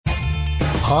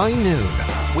High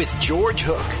Noon with George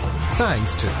Hook.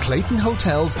 Thanks to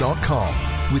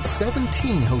ClaytonHotels.com with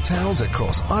 17 hotels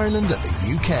across Ireland and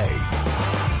the UK.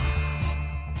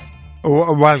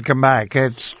 Welcome back.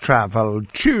 It's Travel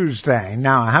Tuesday.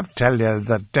 Now, I have to tell you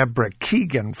that Deborah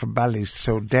Keegan from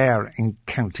Ballysodare in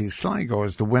County Sligo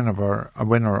is the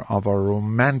winner of a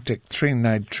romantic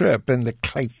 3-night trip in the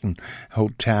Clayton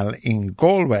Hotel in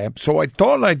Galway. So I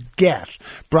thought I'd get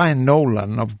Brian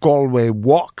Nolan of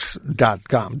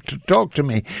GalwayWalks.com to talk to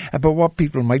me about what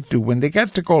people might do when they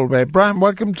get to Galway. Brian,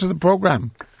 welcome to the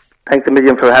programme. Thanks a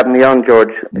million for having me on,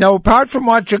 George. Now, apart from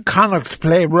watching Connacht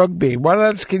play rugby, what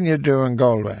else can you do in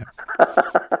Galway?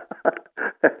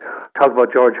 Talk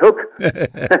about George Hook.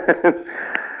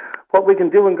 What we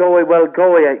can do in Galway, well,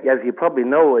 Galway, as you probably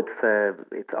know,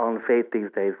 it's on faith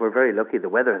these days. We're very lucky. The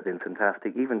weather has been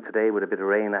fantastic. Even today with a bit of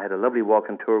rain, I had a lovely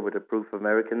walking tour with a group of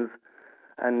Americans,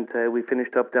 and we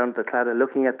finished up down at the Claddagh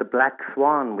looking at the Black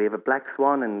Swan. We have a Black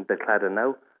Swan in the Claddagh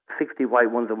now. 60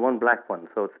 white ones and one black one,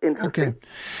 so it's interesting. Okay.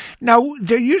 Now,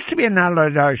 there used to be an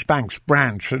Allied Irish Banks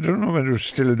branch, I don't know whether it's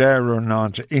still there or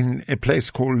not, in a place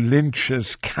called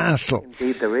Lynch's Castle.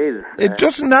 Indeed there is. It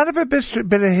doesn't that have a bit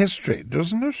of history,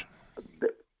 doesn't it?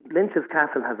 Lynch's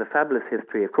Castle has a fabulous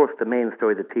history. Of course, the main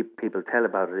story that people tell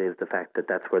about it is the fact that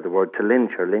that's where the word to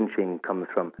lynch or lynching comes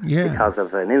from, because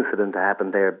of an incident that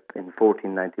happened there in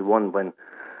 1491 when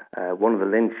one of the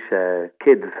Lynch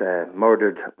kids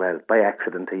murdered, well, by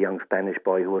accident, a young Spanish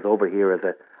boy who was over here as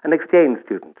an exchange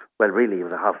student. Well, really, he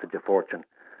was a hostage of fortune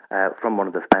from one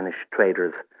of the Spanish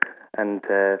traders. And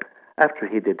after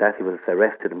he did that, he was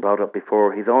arrested and brought up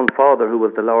before his own father, who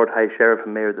was the Lord High Sheriff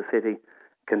and Mayor of the city,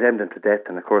 condemned him to death.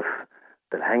 And, of course,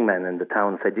 the hangman in the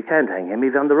town said, "You can't hang him.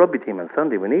 He's on the rugby team on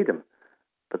Sunday. We need him."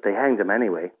 But they hanged him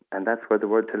anyway, and that's where the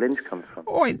word to lynch comes from.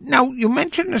 Oh, now, you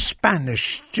mentioned a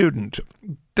Spanish student.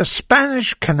 The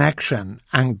Spanish connection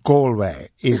and Galway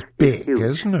is big, huge,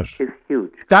 isn't it? It's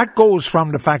huge. That goes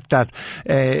from the fact that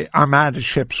Armada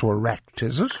ships were wrecked,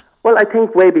 is it? Well, I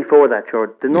think way before that,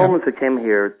 George. The Normans who came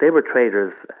here, they were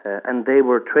traders, and they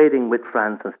were trading with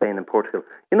France and Spain and Portugal.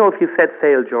 You know, if you set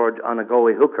sail, George, on a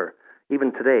Galway hooker,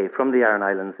 even today, from the Aran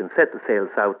Islands, and set the sail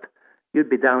south, you'd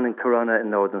be down in Corunna in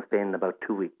northern Spain in about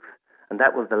 2 weeks. And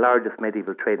that was the largest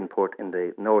medieval trading port in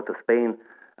the north of Spain.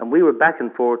 And we were back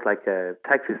and forth like a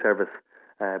taxi service,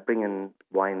 bringing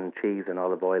wine and cheese and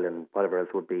olive oil and whatever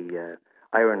else would be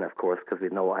iron, of course, because we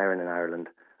had no iron in Ireland,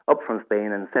 up from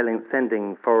Spain and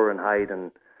sending fur and hide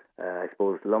and, I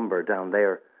suppose, lumber down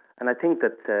there. And I think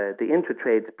that the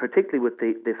intertrade, particularly with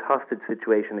this hostage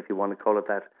situation, if you want to call it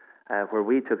that, where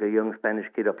we took a young Spanish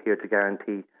kid up here to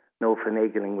guarantee no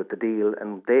finagling with the deal,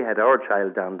 and they had our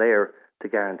child down there to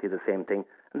guarantee the same thing.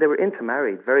 And they were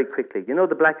intermarried very quickly. You know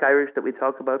the black Irish that we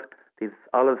talk about? These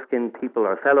olive-skinned people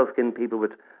or sallow-skinned people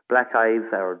with black eyes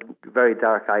or very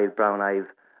dark eyes, brown eyes,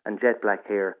 and jet black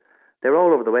hair. They're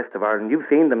all over the west of Ireland. You've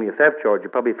seen them yourself, George. You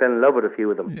probably fell in love with a few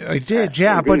of them. I did,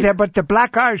 yeah. But the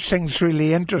Black Irish thing's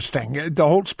really interesting, the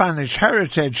whole Spanish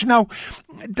heritage. Now,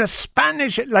 the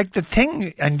Spanish, like the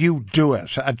thing, and you do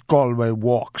it at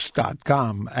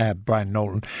GalwayWalks.com, Brian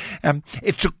Nolan,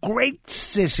 it's a great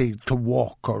city to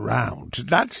walk around.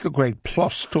 That's the great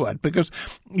plus to it, because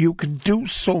you can do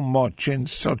so much in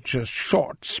such a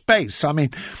short space. I mean,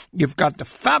 you've got the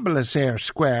fabulous Eyre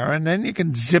Square, and then you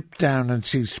can zip down and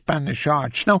see Spanish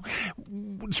Arch. Now,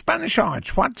 Spanish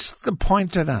Arch, what's the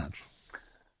point of that?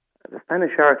 The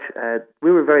Spanish Arch,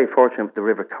 we were very fortunate with the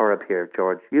River Corrib here,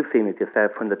 George. You've seen it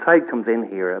yourself. When the tide comes in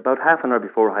here, about half an hour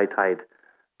before high tide,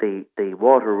 the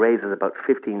water raises about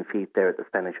 15 feet there at the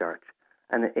Spanish Arch.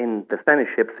 And in the Spanish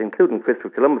ships, including Christopher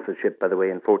Columbus's ship, by the way,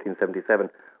 in 1477,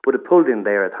 would have pulled in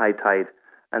there at high tide.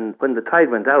 And when the tide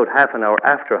went out, half an hour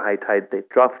after high tide, it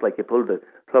drops like you pulled the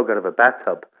plug out of a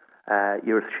bathtub.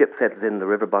 Your ship settles in the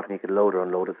river bottom, you could load or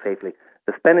unload it safely.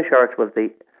 The Spanish Arch was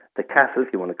the castle,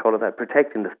 if you want to call it that,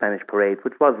 protecting the Spanish parade,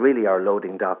 which was really our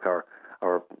loading dock, or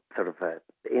sort of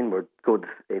inward goods,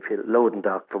 if you loading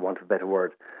dock, for want of a better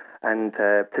word. And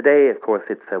today, of course,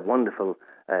 it's a wonderful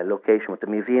location with the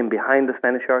museum behind the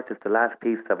Spanish Arch. It's the last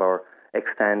piece of our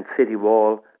extant city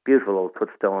wall, beautiful old cut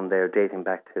stone there, dating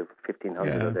back to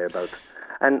 1500 or thereabouts.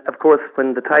 And, of course,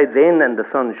 when the tide's in and the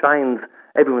sun shines,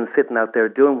 everyone's sitting out there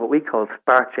doing what we call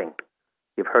sparching.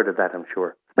 You've heard of that, I'm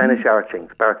sure. Spanish arching,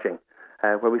 sparching,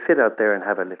 where we sit out there and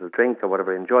have a little drink or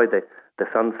whatever, enjoy the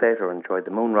sunset or enjoy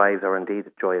the moonrise or indeed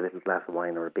enjoy a little glass of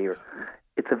wine or a beer.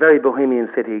 It's a very bohemian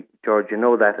city, George, you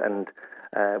know that, and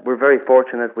we're very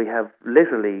fortunate. We have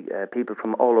literally people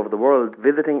from all over the world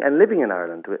visiting and living in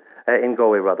Ireland, in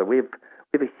Galway rather. We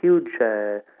have a huge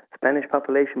Spanish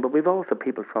population, but we've also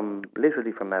people from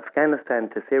Afghanistan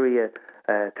to Syria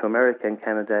to America and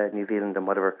Canada, New Zealand and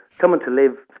whatever, coming to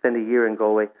live, spend a year in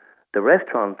Galway. The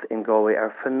restaurants in Galway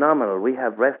are phenomenal. We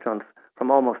have restaurants from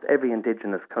almost every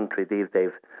indigenous country these days.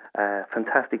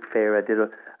 Fantastic fare. I did a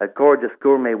gorgeous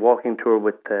gourmet walking tour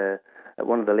with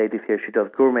one of the ladies here. She does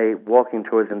gourmet walking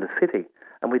tours in the city,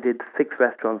 and we did 6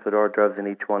 restaurants with hors d'oeuvres in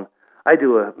each one. I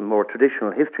do a more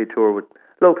traditional history tour with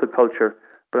local culture,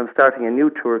 but I'm starting a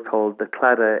new tour called the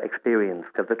Claddagh Experience,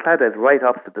 because the Claddagh is right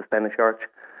opposite the Spanish Arch,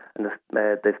 and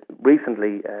this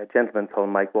recently a gentleman called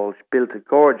Mike Walsh built a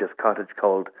gorgeous cottage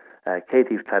called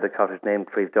Katie's Claddagh Cottage, named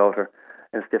for his daughter,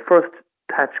 and it's the first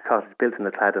thatched cottage built in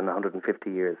the Claddagh in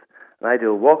 150 years. And I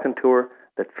do a walking tour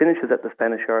that finishes at the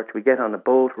Spanish Arch. We get on a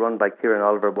boat run by Kieran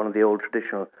Oliver, one of the old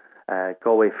traditional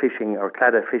Galway fishing or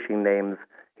Claddagh fishing names.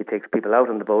 He takes people out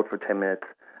on the boat for 10 minutes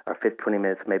or 20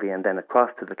 minutes maybe, and then across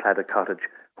to the Claddagh Cottage,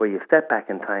 where you step back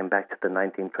in time, back to the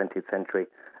 19th, 20th century,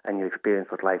 and you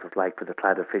experience what life was like for the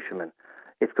Claddagh fishermen.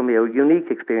 It's going to be a unique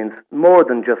experience, more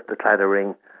than just the Claddagh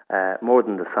Ring, more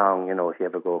than the song, if you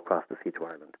ever go across the sea to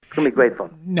Ireland. It's going to be great fun.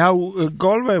 Now,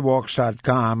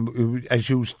 GalwayWalks.com, as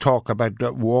you talk about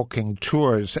walking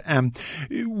tours,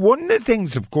 one of the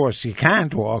things, of course, you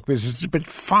can't walk because it's a bit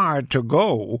far to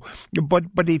go,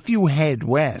 but if you head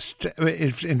west,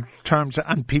 in terms of,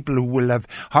 and people who will have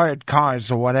hired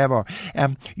cars or whatever,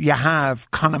 you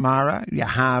have Connemara, you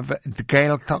have the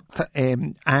Gaeltacht,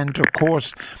 and, of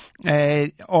course,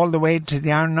 all the way to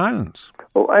the Aran Islands.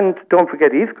 Oh, and don't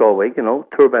forget East Galway,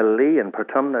 Turbellally and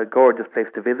Portumna, a gorgeous place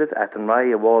to visit.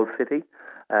 Athenry, a walled city.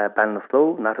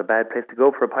 Ballinasloe, not a bad place to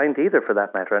go for a pint either, for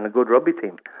that matter, and a good rugby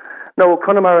team. No,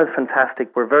 Connemara is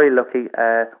fantastic. We're very lucky.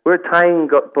 We're tying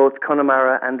both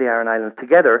Connemara and the Aran Islands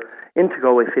together into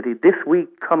Galway City. This week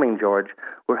coming, George,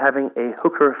 we're having a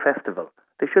hooker festival.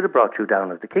 They should have brought you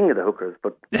down as the king of the hookers,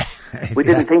 but we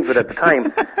didn't think of it at the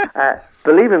time.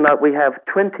 Believe it or not, we have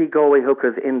 20 Galway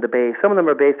hookers in the bay. Some of them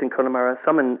are based in Connemara,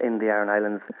 some in the Aran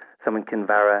Islands, some in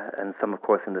Kinvara, and some, of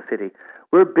course, in the city.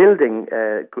 We're building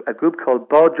a group called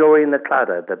Báidóirí na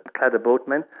Claddagh. The Claddagh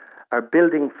boatmen are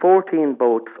building 14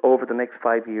 boats over the next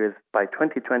 5 years. By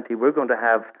 2020, we're going to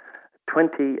have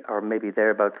 20 or maybe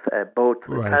thereabouts boats,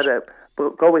 right. Claddagh,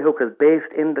 Galway hookers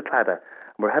based in the Claddagh.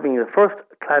 We're having the first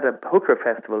Claddagh Hooker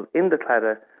Festival in the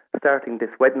Claddagh starting this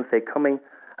Wednesday coming.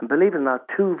 And believe it or not,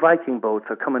 2 Viking boats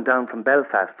are coming down from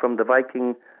Belfast from the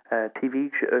Viking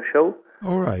TV show.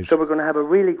 All right. So we're going to have a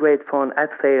really great fun at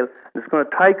sail. It's going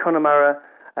to tie Connemara,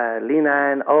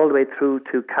 Leenane, all the way through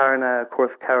to Carna, of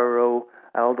course, Carrow,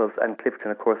 all those, and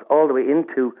Clifton, of course, all the way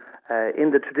into,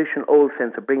 in the traditional old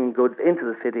sense of bringing goods into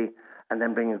the city and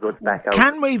then bringing goods back out.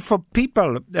 Can we, for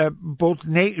people, both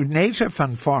native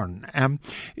and foreign,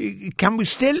 can we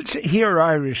still hear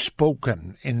Irish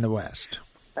spoken in the West?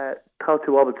 Talk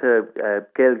to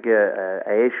Gaeilge,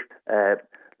 Aish,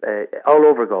 all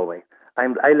over Galway.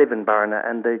 I live in Barna,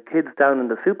 and the kids down in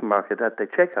the supermarket at the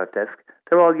checkout desk,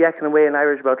 they're all yakking away in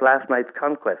Irish about last night's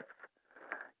conquests.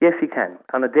 Yes, you can,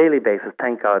 on a daily basis,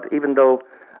 thank God. Even though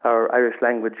our Irish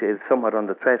language is somewhat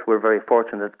under threat, we're very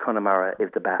fortunate that Connemara is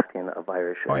the bastion of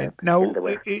Irish now, in the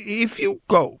West. If you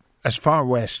go as far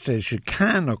west as you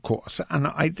can, of course, and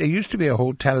there used to be a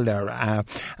hotel there, I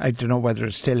don't know whether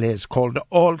it still is, called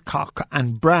Aldcock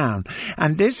and Brown,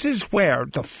 and this is where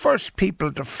the first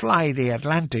people to fly the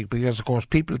Atlantic, because of course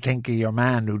people think of your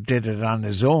man who did it on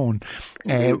his own,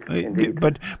 Indeed.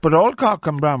 but Aldcock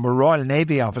and Brown were Royal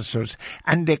Navy officers,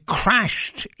 and they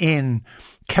crashed in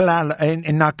Killala,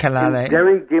 not Killala. In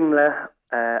Derry Gimla,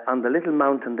 on the little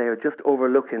mountain there, just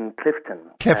overlooking Clifton.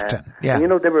 Yeah.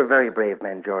 And they were very brave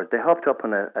men, George. They hopped up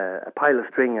on a pile of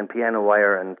string and piano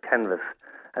wire and canvas,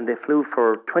 and they flew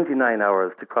for 29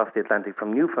 hours to cross the Atlantic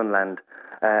from Newfoundland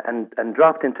and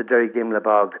dropped into Derry Gimla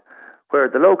Bog, where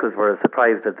the locals were as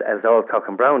surprised as Aldcock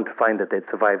and Brown to find that they'd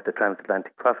survived the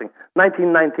transatlantic crossing.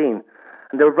 1919.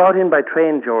 And they were brought in by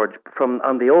train, George,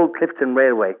 on the old Clifton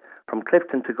Railway, from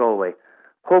Clifton to Galway.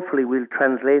 Hopefully we'll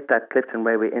translate that Clifton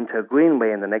Railway into a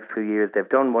greenway in the next few years. They've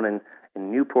done one in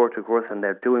Newport, of course, and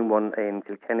they're doing one in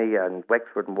Kilkenny and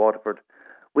Wexford and Waterford.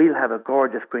 We'll have a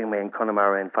gorgeous greenway in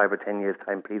Connemara in 5 or 10 years'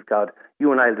 time, please God.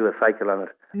 You and I'll do a cycle on it.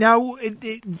 Now,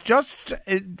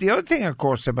 the other thing, of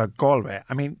course, about Galway,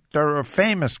 I mean, there are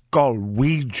famous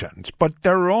Galwegians, but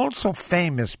there are also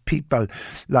famous people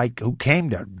who came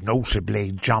there,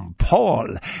 notably John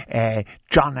Paul,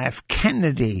 John F.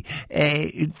 Kennedy.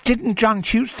 Didn't John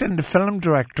Huston, the film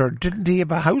director, didn't he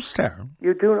have a house there?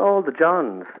 You're doing all the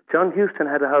Johns. John Huston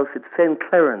had a house at St.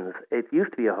 Clarence. It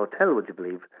used to be a hotel, would you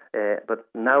believe? But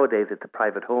nowadays it's a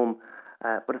private home.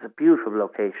 But it's a beautiful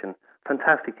location.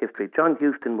 fantastic history. John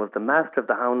Huston was the master of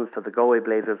the hounds for the Galway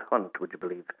Blazers hunt, would you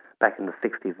believe, back in the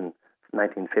 60s and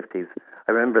 1950s.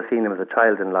 I remember seeing him as a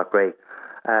child in Loughrea.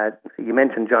 You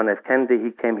mentioned John F. Kennedy.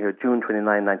 He came here June 29,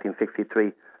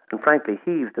 1963. And frankly,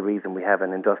 he's the reason we have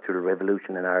an industrial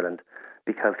revolution in Ireland,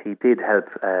 because he did help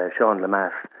Sean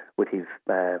Lemass with his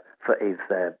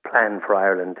plan for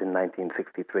Ireland in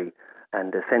 1963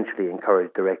 and essentially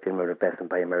encouraged direct inward investment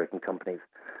by American companies.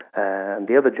 And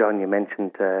the other John you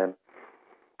mentioned,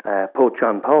 Pope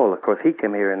John Paul, of course, he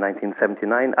came here in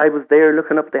 1979. I was there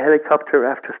looking up the helicopter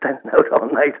after standing out all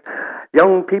night.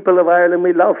 Young people of Ireland,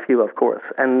 we love you, of course,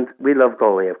 and we love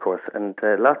Galway, of course, and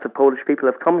lots of Polish people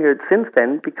have come here since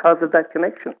then because of that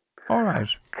connection. All right.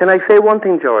 Can I say one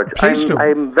thing, George? Please do.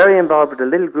 I'm very involved with a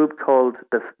little group called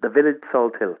the Village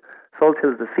Salt Hill. Salt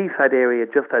Hill is the seaside area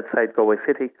just outside Galway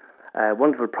City.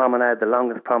 Wonderful promenade, the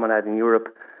longest promenade in Europe.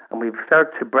 And we've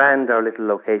started to brand our little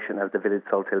location as the Village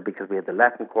Salt Hill because we have the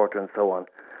Latin Quarter and so on.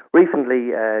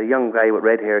 Recently, a young guy with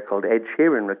red hair called Ed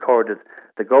Sheeran recorded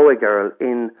The Galway Girl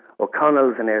in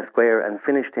O'Connell's in Eyre Square and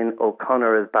finished in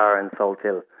O'Connor's Bar in Salt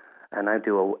Hill. And I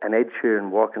do an Ed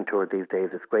Sheeran walking tour these days.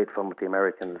 It's great fun with the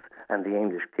Americans and the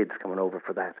English kids coming over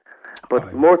for that.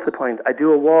 But more to the point, I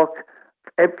do a walk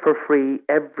for free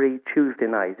every Tuesday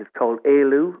night. It's called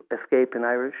Éilú, Escape in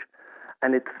Irish.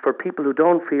 And it's for people who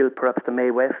don't feel perhaps the May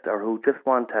West or who just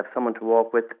want to have someone to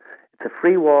walk with. It's a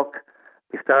free walk.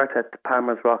 We start at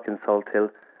Palmer's Rock in Salt Hill.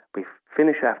 We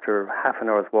finish after half an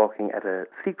hour's walking at a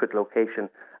secret location,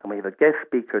 and we have a guest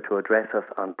speaker to address us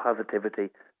on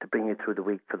positivity to bring you through the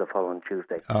week for the following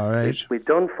Tuesday. All right. We've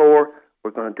done 4.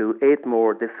 We're going to do 8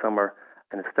 more this summer,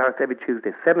 and it starts every Tuesday,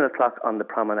 7 o'clock on the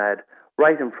promenade,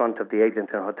 right in front of the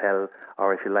Eglinton Hotel,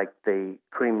 or if you like, the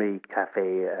Creamery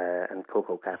Cafe and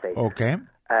Cocoa Cafe. Okay.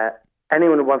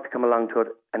 Anyone who wants to come along to it,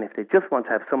 and if they just want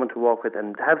to have someone to walk with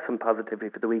and have some positivity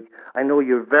for the week, I know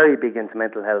you're very big into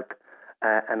mental health,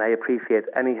 and I appreciate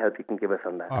any help you can give us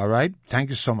on that. All right.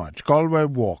 Thank you so much.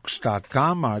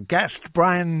 GalwayWalks.com. Our guest,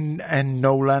 Brian and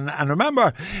Nolan. And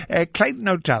remember, Clayton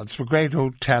Hotels for great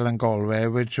hotel in Galway,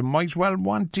 which you might well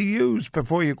want to use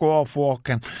before you go off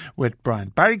walking with Brian.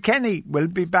 Barry Kenny will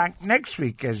be back next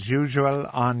week as usual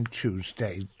on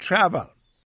Tuesday. Travel